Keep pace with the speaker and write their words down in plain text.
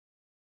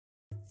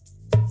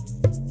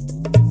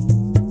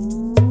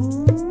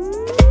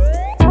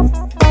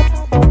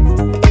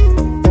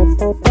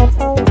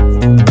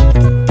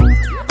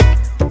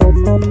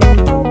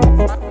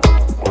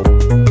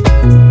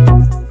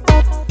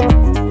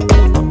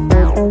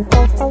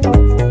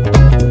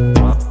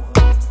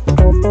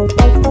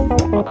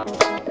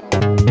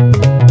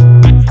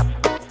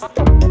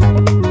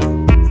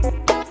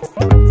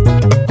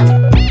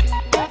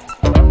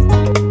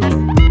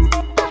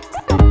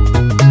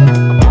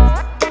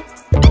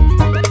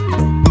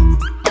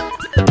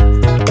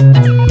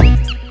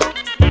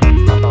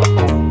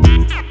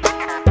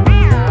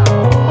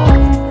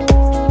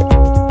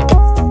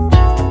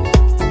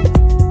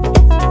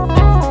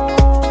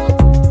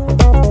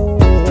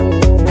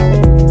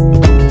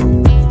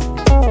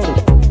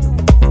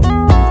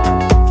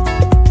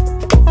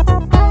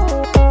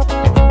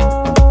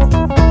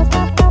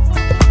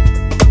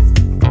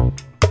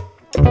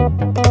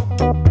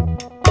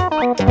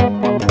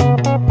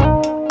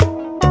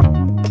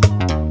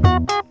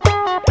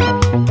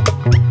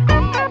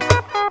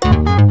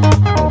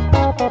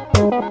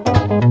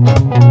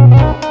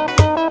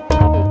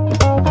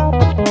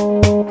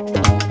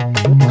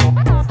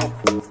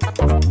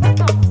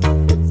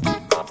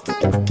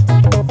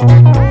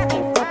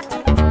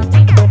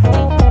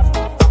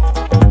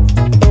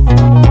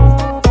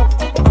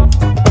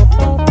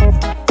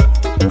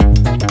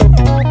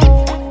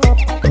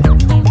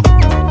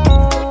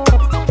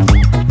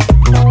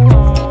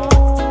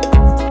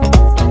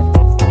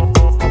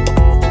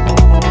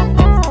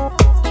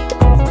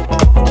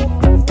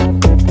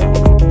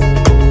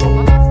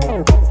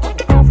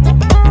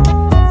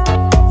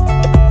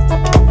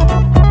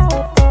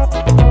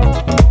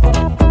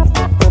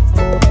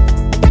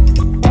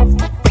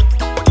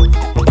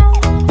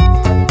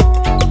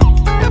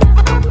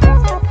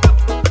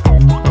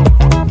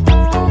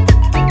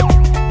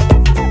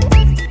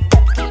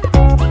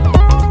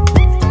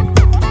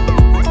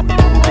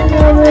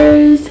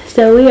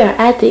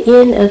at the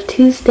end of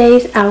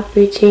Tuesday's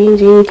outfit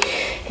changing,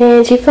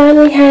 and she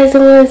finally has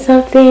on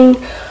something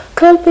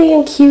comfy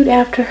and cute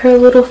after her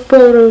little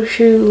photo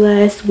shoot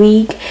last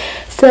week.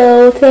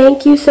 So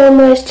thank you so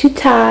much to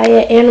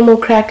Tehya at Animal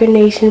Cracker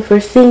Nation for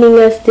sending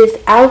us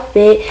this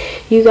outfit.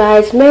 You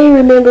guys may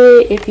remember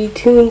it if you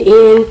tuned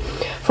in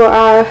for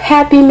our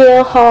Happy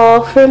Mail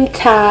haul from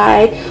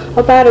Tehya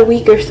about a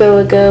week or so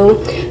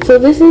ago. So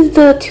this is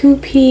the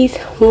two-piece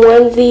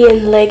onesie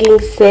and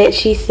leggings set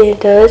she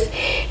sent us,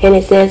 and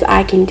it says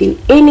I can do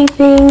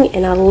anything.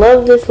 And I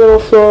love this little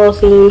floral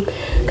theme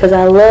because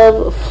I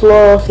love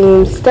floral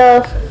themed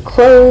stuff,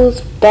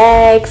 clothes,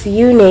 bags,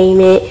 you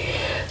name it.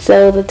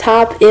 So the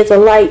top is a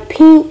light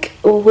pink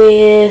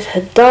with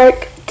a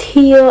dark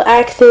teal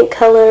accent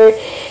color,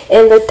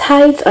 and the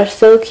tights are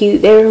so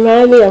cute. They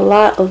remind me a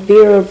lot of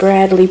Vera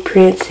Bradley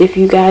prints, if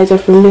you guys are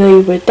familiar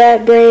with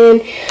that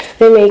brand.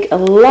 They make a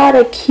lot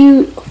of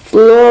cute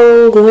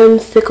floral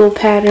whimsical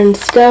pattern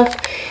stuff,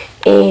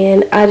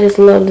 and I just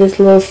love this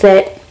little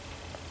set.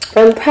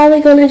 I'm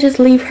probably going to just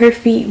leave her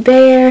feet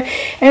bare.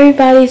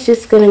 Everybody's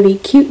just going to be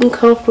cute and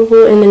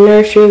comfortable in the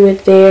nursery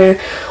with their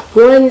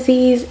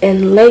onesies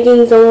and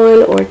leggings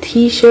on, or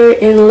t-shirt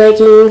and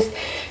leggings.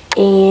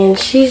 And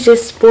she's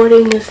just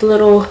sporting this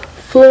little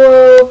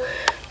floral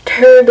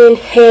turban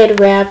head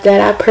wrap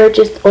that I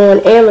purchased on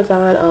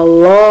Amazon a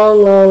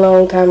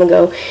long time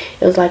ago.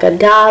 It was like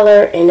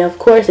 $1, and of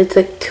course it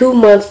took 2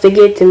 months to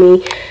get to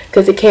me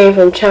because it came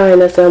from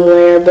China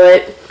somewhere,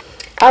 but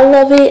I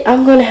love it.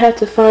 I'm going to have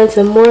to find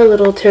some more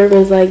little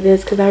turbans like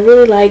this because I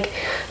really like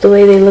the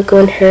way they look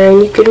on her.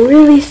 And you can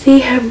really see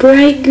her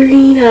bright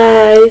green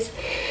eyes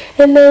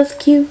and those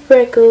cute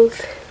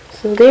freckles.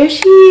 So there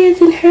she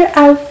is in her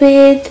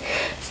outfit.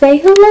 Say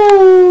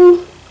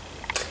hello.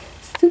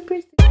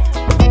 Super.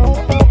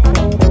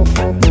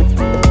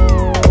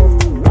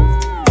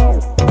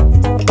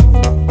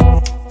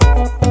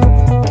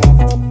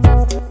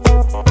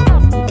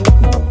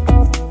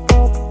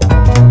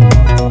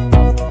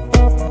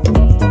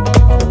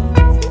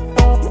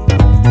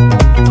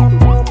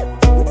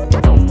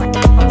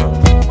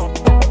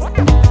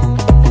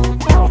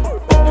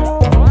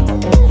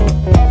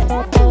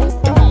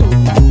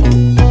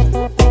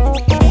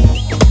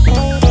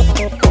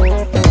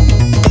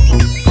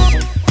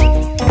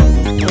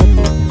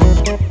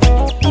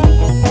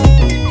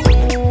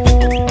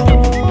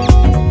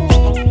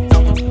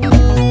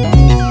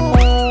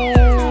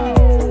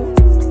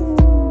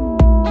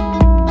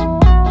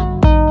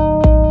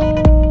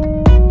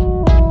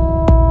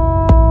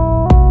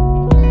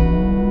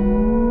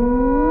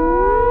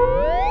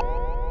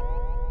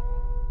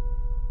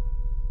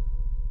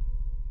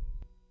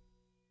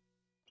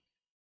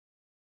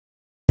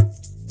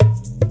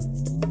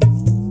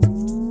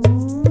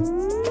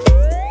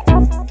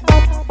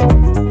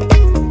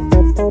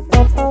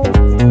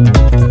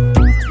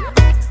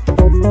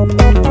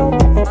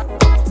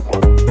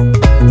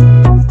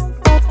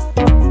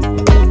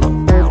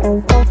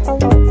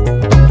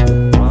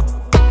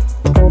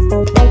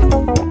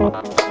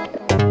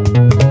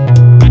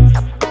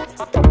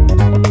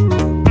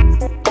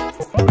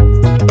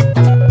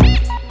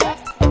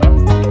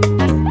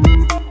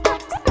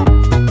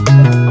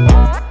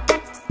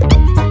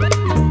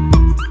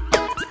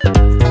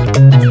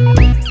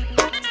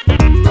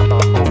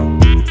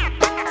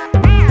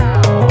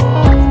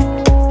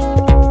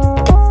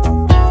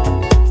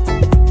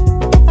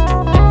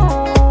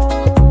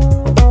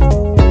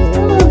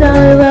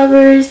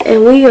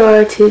 We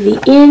are to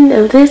the end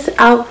of this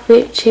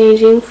outfit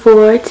changing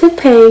for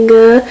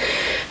Tapanga.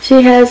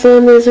 She has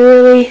on this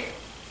really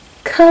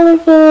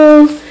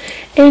colorful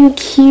and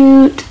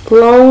cute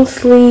long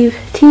sleeve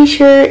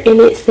t-shirt, and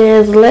it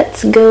says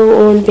let's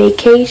go on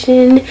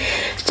vacation.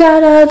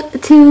 Shout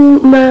out to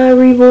my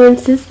reborn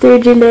sister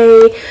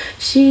Janae.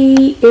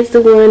 She is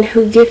the one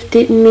who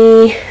gifted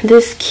me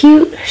this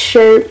cute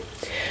shirt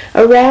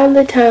around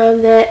the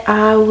time that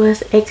I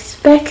was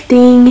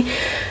expecting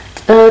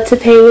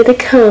Tapanga to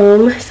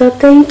come. So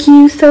thank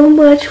you so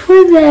much for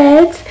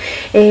that.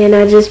 And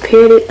I just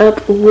paired it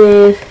up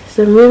with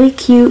some really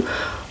cute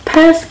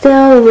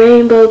pastel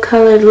rainbow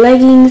colored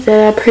leggings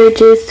that I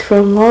purchased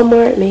from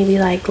Walmart maybe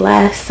like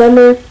last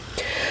summer.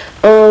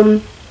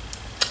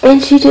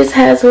 And she just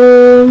has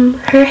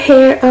her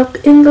hair up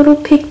in little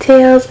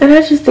pigtails, and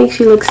I just think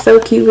she looks so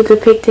cute with the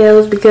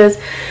pigtails because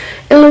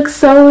it looks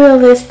so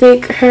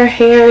realistic. Her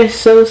hair is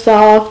so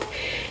soft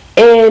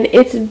and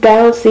it's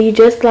bouncy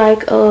just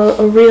like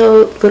a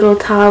real little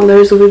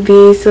toddler's would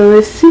be, so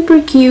it's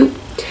super cute.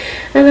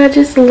 And I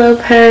just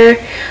love her.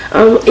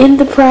 In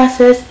the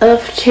process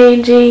of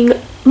changing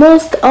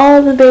most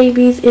all the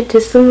babies into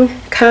some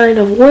kind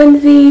of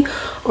onesie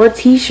or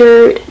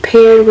t-shirt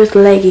paired with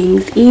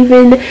leggings.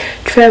 Even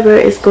Trevor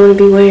is going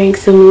to be wearing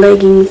some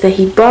leggings that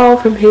he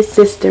borrowed from his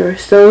sister.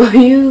 So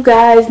you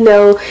guys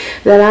know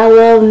that I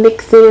love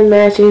mixing and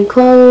matching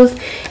clothes,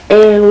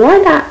 and why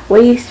not?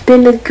 We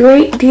spend a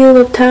great deal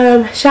of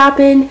time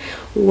shopping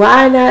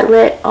why not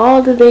let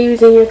all the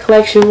babies in your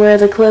collection wear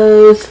the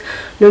clothes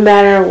no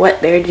matter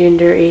what their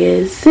gender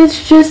is?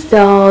 It's just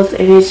dolls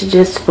and it's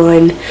just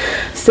fun.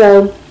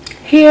 So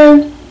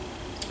here,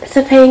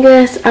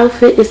 Tapanga's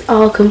outfit is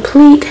all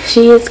complete.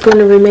 She is going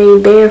to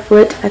remain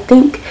barefoot. I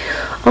think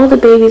all the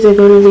babies are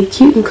going to be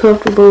cute and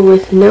comfortable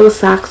with no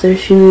socks or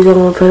shoes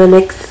on for the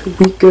next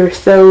week or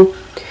so.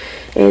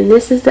 And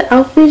this is the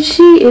outfit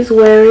she is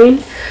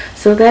wearing.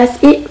 So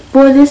that's it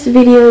for this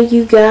video,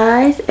 you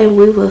guys, and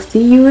we will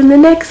see you in the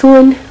next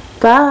one.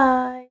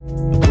 Bye.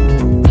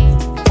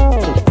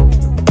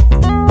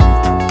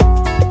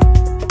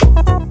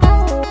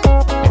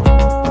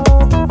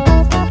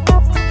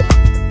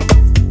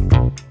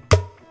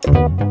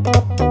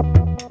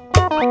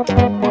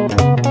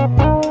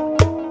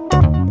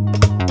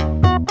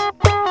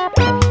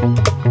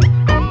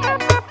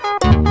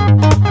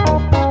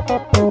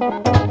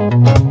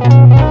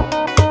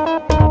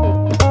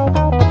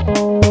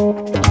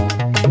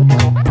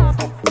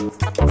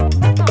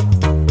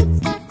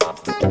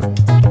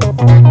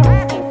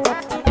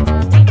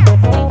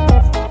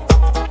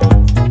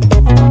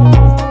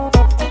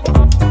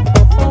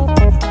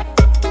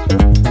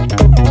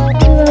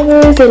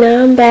 And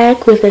I'm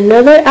back with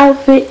another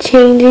outfit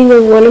changing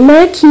of one of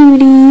my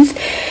cuties.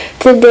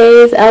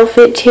 Today's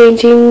outfit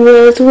changing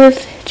was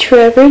with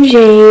Trevor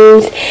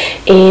James,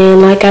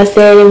 and like I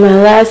said in my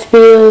last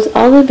videos,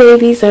 all the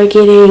babies are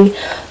getting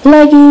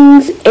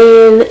leggings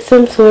and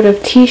some sort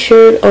of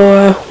t-shirt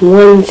or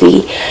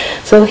onesie.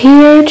 So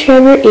here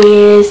Trevor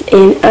is,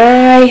 and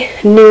I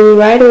knew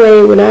right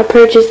away when I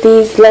purchased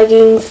these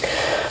leggings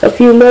a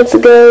few months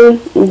ago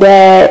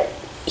that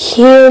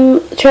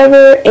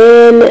Trevor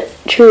and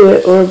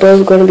Truett were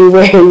both going to be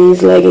wearing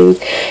these leggings,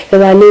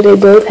 because I knew they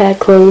both had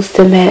clothes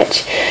to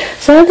match.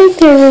 So I think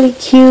they're really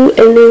cute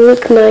and they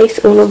look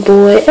nice on a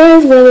boy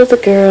as well as a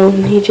girl.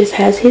 He just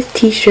has his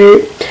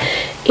t-shirt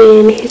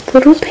and his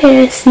little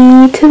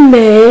passy to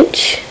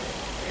match,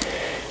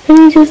 and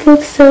he just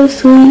looks so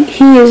sweet.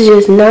 He is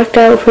just knocked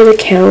out for the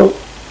count.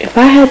 If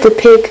I had to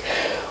pick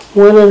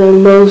one of the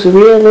most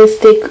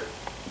realistic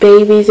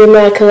babies in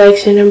my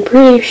collection, I'm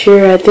pretty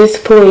sure at this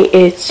point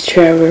it's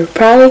Trevor.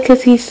 Probably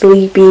because he's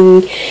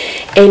sleeping,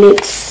 and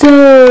it's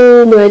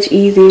so much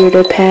easier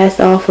to pass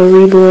off a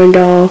reborn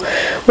doll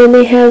when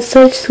they have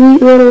such sweet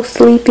little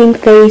sleeping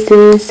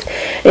faces.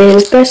 And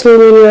especially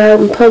when you're out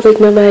in public,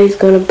 nobody's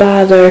going to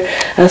bother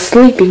a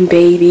sleeping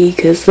baby,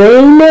 because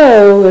they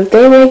know if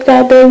they wake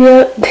that baby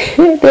up,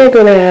 they're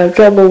going to have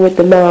trouble with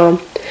the mom.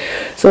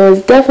 So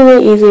it's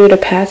definitely easier to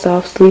pass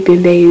off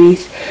sleeping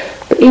babies.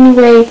 But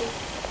anyway,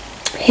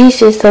 he's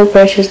just so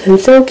precious and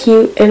so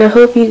cute, and I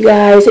hope you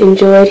guys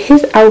enjoyed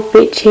his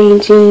outfit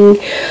changing.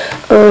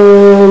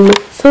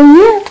 So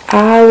yeah,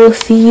 I will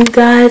see you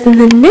guys in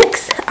the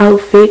next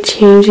outfit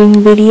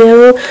changing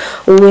video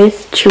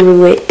with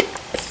Truett.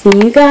 See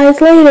you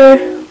guys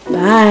later.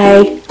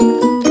 Bye.